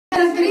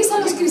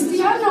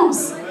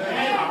cristianos.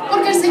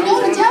 Porque el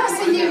Señor ya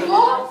se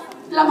llevó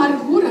la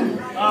amargura.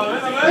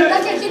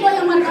 ¿Verdad que aquí no hay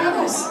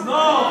amargados?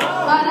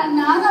 Para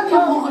nada, mi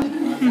amor.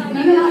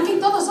 No, aquí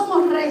todos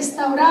somos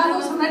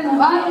restaurados,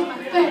 renovados,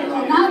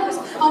 perdonados.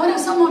 Ahora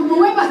somos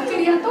nuevas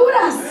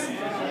criaturas.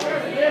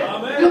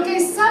 Lo que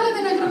sale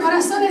de nuestro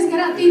corazón es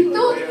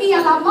gratitud y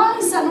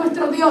alabanza a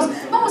nuestro Dios.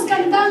 Vamos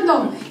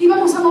cantando y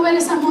vamos a mover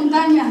esas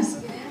montañas.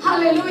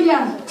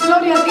 Aleluya.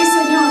 Gloria a ti,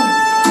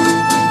 Señor.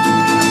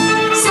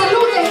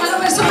 Salude a la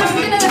persona que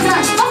viene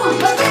detrás. Vamos,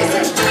 dos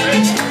veces.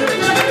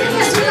 La que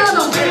tiene a su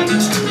lado.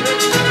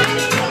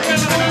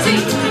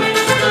 Sí.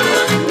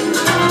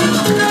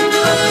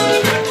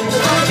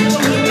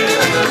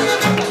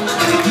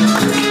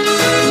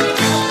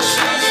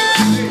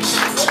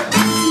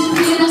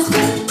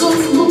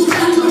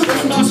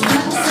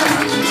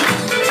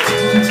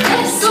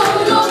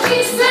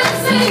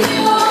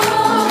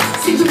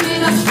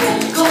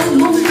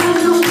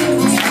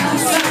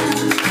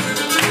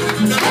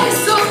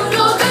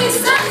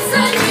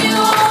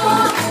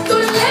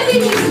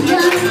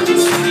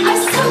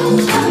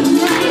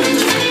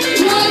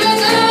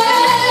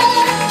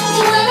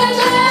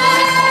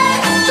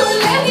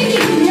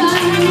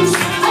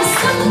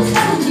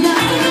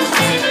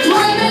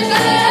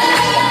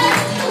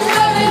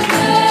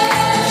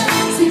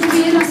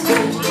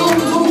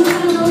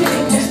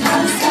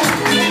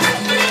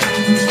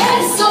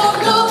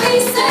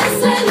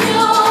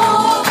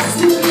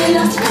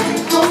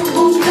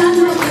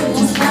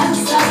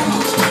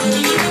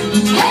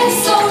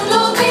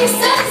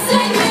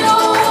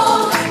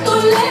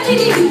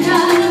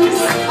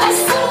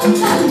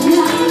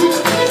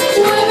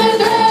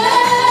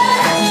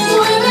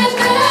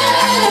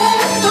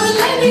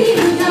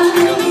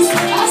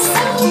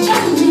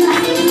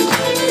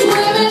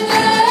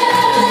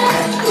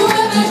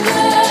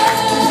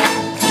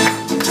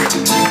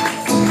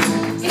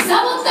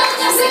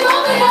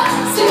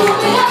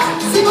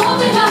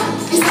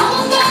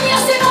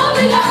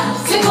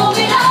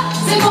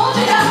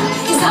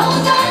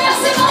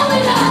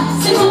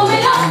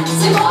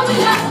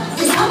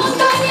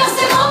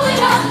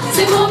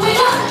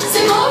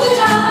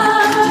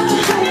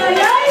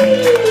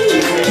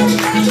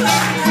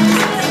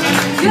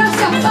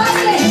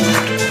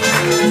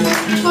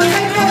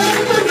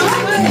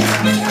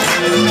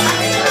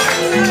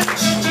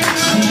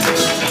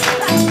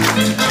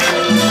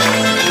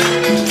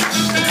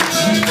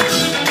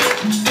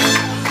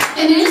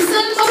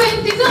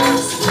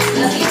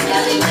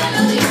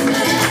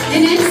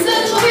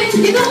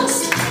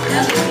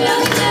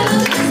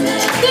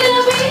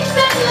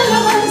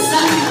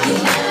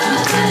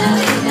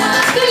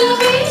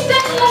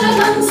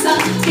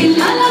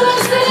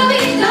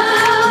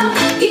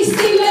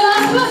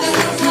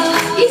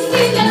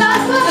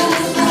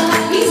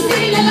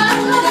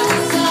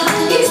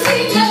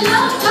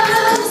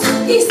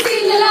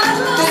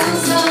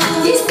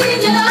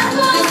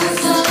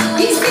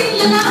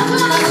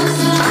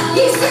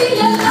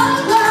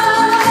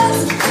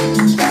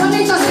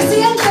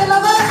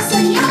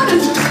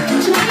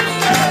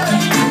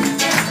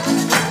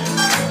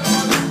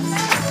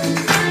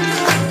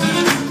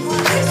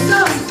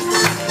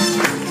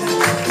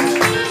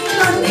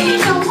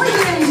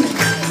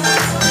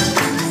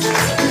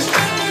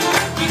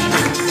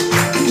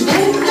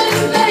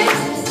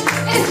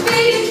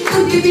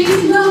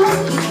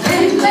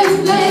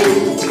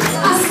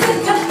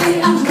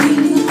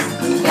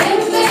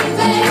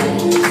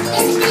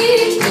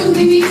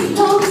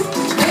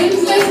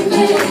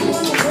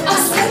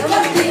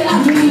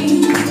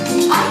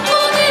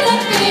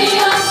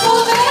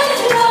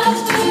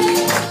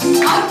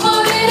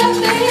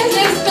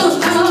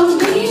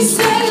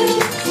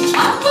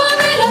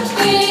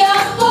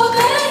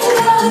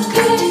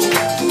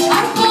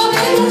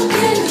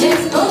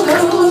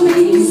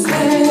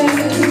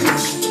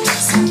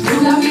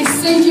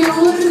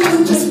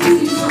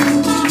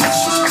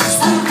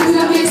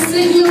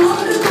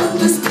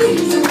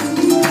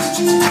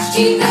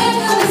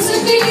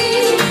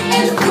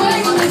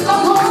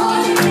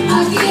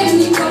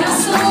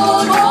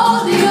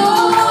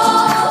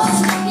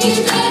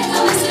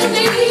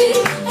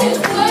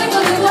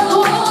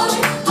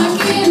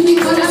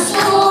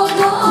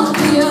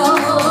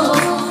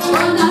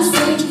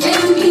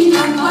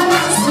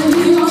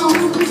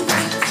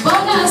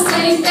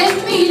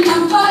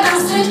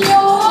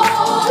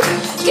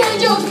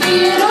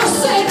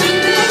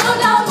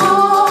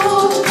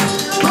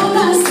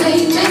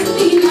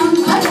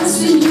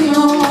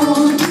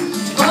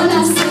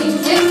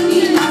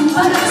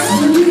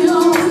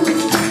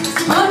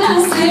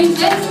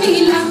 aceite en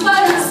mi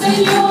lámpara,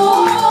 Señor.